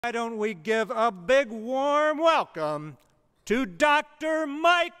Why don't we give a big warm welcome to Dr.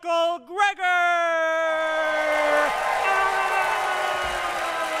 Michael Greger!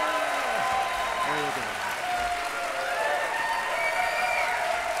 There you go.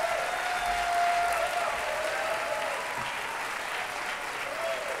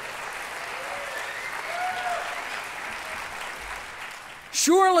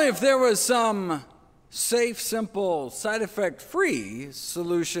 Surely if there was some safe, simple, side effect-free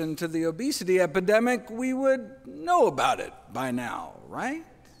solution to the obesity epidemic, we would know about it by now, right?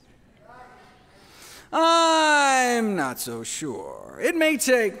 I'm not so sure. It may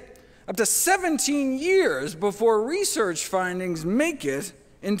take up to 17 years before research findings make it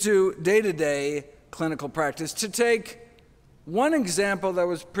into day-to-day clinical practice. To take one example that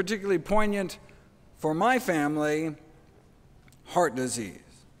was particularly poignant for my family, heart disease.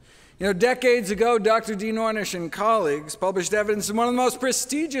 You know, decades ago, Dr. Dean Ornish and colleagues published evidence in one of the most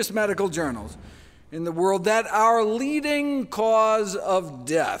prestigious medical journals in the world that our leading cause of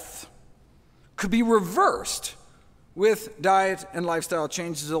death could be reversed with diet and lifestyle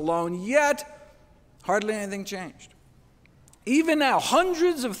changes alone, yet hardly anything changed. Even now,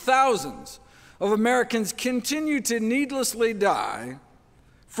 hundreds of thousands of Americans continue to needlessly die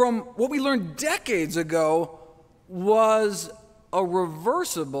from what we learned decades ago was a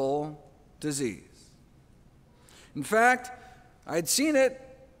reversible disease. In fact, I'd seen it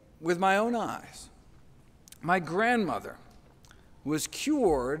with my own eyes. My grandmother was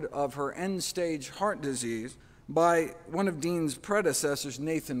cured of her end-stage heart disease by one of Dean's predecessors,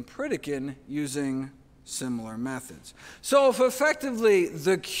 Nathan Pritikin, using similar methods. So if effectively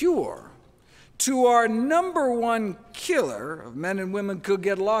the cure to our #1 killer of men and women could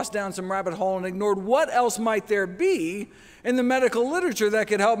get lost down some rabbit hole and ignored, what else might there be in the medical literature that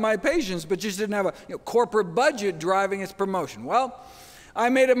could help my patients, but just didn't have a corporate budget driving its promotion? Well, I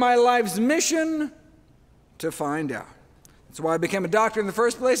made it my life's mission to find out. That's why I became a doctor in the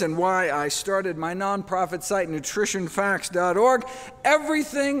first place and why I started my nonprofit site, nutritionfacts.org.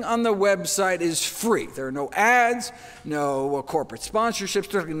 Everything on the website is free. There are no ads, no corporate sponsorships,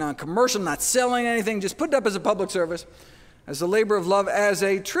 strictly non-commercial, not selling anything, just put it up as a public service, as a labor of love, as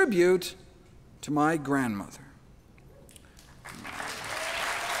a tribute to my grandmother.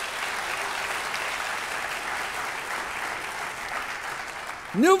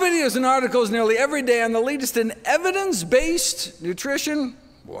 New videos and articles nearly every day on the latest in evidence-based nutrition.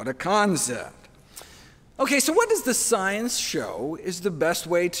 What a concept. Okay, so what does the science show is the best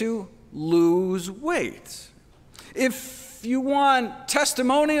way to lose weight? If you want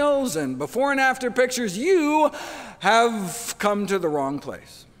testimonials and before and after pictures, you have come to the wrong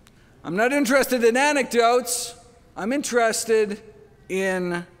place. I'm not interested in anecdotes. I'm interested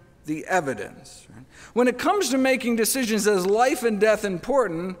in the evidence. When it comes to making decisions as life and death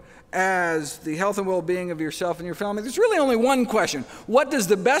important as the health and well-being of yourself and your family, there's really only one question. What does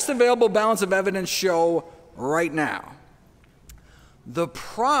the best available balance of evidence show right now? The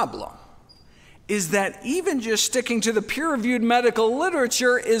problem is that even just sticking to the peer-reviewed medical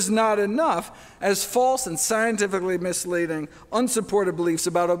literature is not enough, as false and scientifically misleading, unsupported beliefs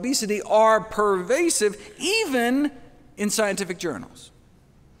about obesity are pervasive, even in scientific journals.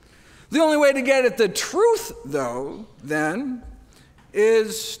 The only way to get at the truth, though, then,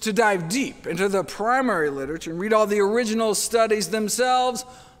 is to dive deep into the primary literature and read all the original studies themselves,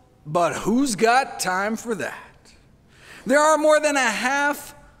 but who's got time for that? There are more than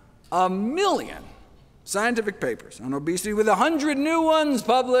 500,000 scientific papers on obesity, with 100 new ones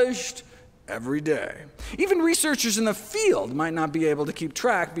published every day. Even researchers in the field might not be able to keep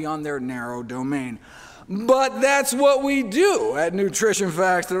track beyond their narrow domain. But that's what we do at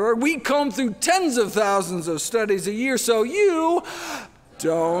nutritionfacts.org. We comb through tens of thousands of studies a year, so you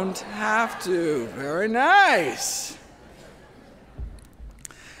don't have to. Very nice.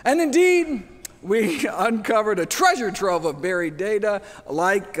 And indeed, we uncovered a treasure trove of buried data.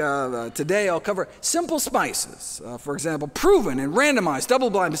 Like today, I'll cover simple spices, for example, proven in randomized,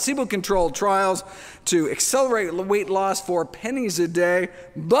 double-blind, placebo-controlled trials to accelerate weight loss for pennies a day,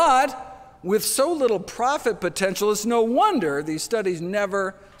 but with so little profit potential, it's no wonder these studies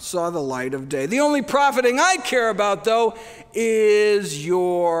never saw the light of day. The only profiting I care about, though, is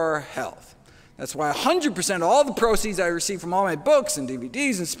your health. That's why 100% of all the proceeds I receive from all my books and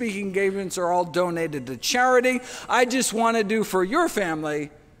DVDs and speaking engagements are all donated to charity. I just want to do for your family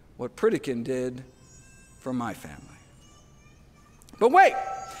what Pritikin did for my family. But wait,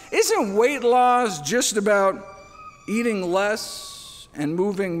 isn't weight loss just about eating less and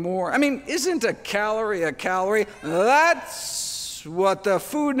moving more? I mean, isn't a calorie a calorie? That's what the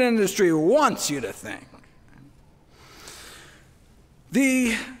food industry wants you to think.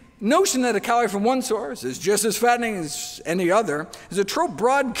 The notion that a calorie from one source is just as fattening as any other is a trope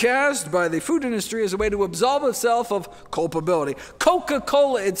broadcast by the food industry as a way to absolve itself of culpability.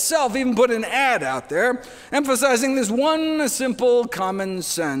 Coca-Cola itself even put an ad out there emphasizing this one simple common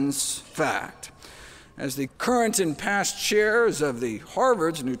sense fact. As the current and past chairs of the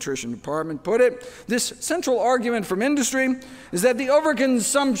Harvard's nutrition department put it, this central argument from industry is that the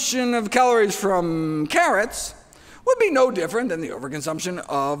overconsumption of calories from carrots would be no different than the overconsumption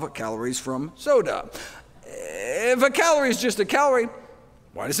of calories from soda. If a calorie is just a calorie,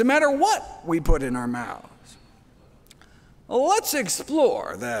 why does it matter what we put in our mouths? Let's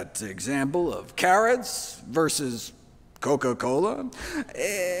explore that example of carrots versus Coca-Cola.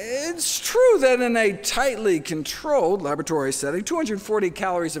 It's true that in a tightly controlled laboratory setting, 240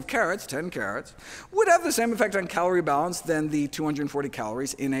 calories of carrots, 10 carrots, would have the same effect on calorie balance than the 240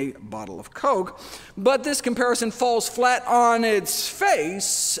 calories in a bottle of Coke. But this comparison falls flat on its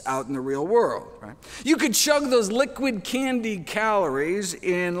face out in the real world. Right? You could chug those liquid candy calories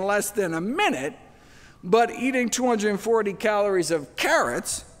in less than a minute, but eating 240 calories of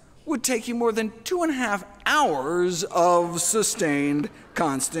carrots would take you more than 2.5 hours of sustained,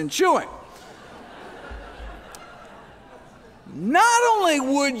 constant chewing. Not only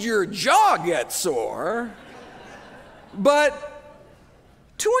would your jaw get sore, but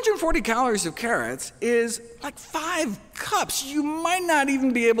 240 calories of carrots is like 5 cups. You might not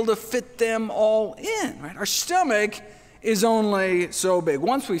even be able to fit them all in. Right? Our stomach is only so big.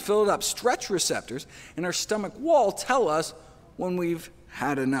 Once we fill it up, stretch receptors in our stomach wall tell us when we've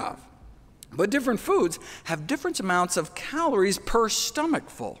had enough. But different foods have different amounts of calories per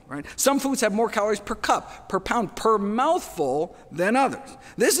stomachful, right? Some foods have more calories per cup, per pound, per mouthful than others.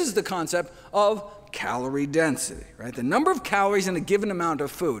 This is the concept of calorie density, right? The number of calories in a given amount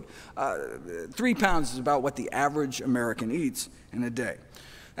of food. 3 pounds is about what the average American eats in a day.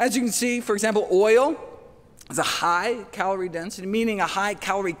 As you can see, for example, oil is a high calorie density, meaning a high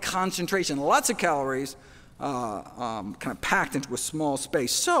calorie concentration, lots of calories kind of packed into a small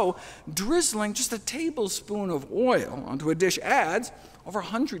space. So drizzling just a tablespoon of oil onto a dish adds over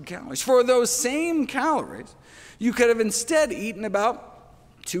 100 calories. For those same calories, you could have instead eaten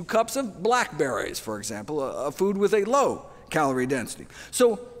about 2 cups of blackberries, for example, a food with a low calorie density.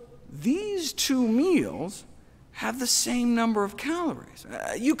 So these 2 meals have the same number of calories.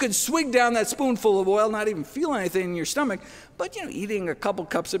 You could swig down that spoonful of oil, not even feel anything in your stomach, but eating a couple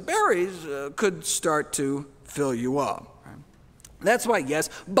cups of berries could start to fill you up. Right? That's why, yes,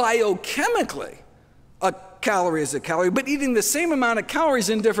 biochemically, a calorie is a calorie, but eating the same amount of calories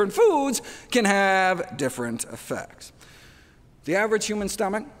in different foods can have different effects. The average human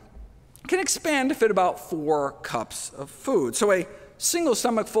stomach can expand to fit about 4 cups of food. So a single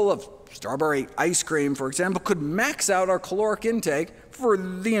stomach full of strawberry ice cream, for example, could max out our caloric intake for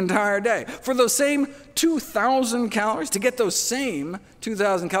the entire day. For those same 2,000 calories, to get those same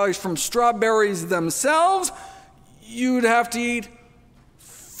 2,000 calories from strawberries themselves, you'd have to eat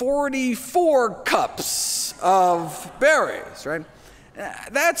 44 cups of berries, right?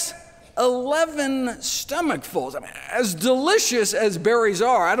 That's 11 stomachfuls. I mean, as delicious as berries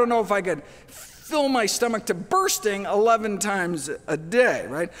are, I don't know if I could fill my stomach to bursting 11 times a day,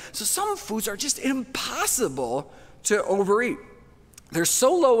 right? So some foods are just impossible to overeat. They're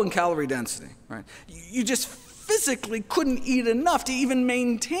so low in calorie density, right? You just physically couldn't eat enough to even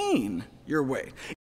maintain your weight.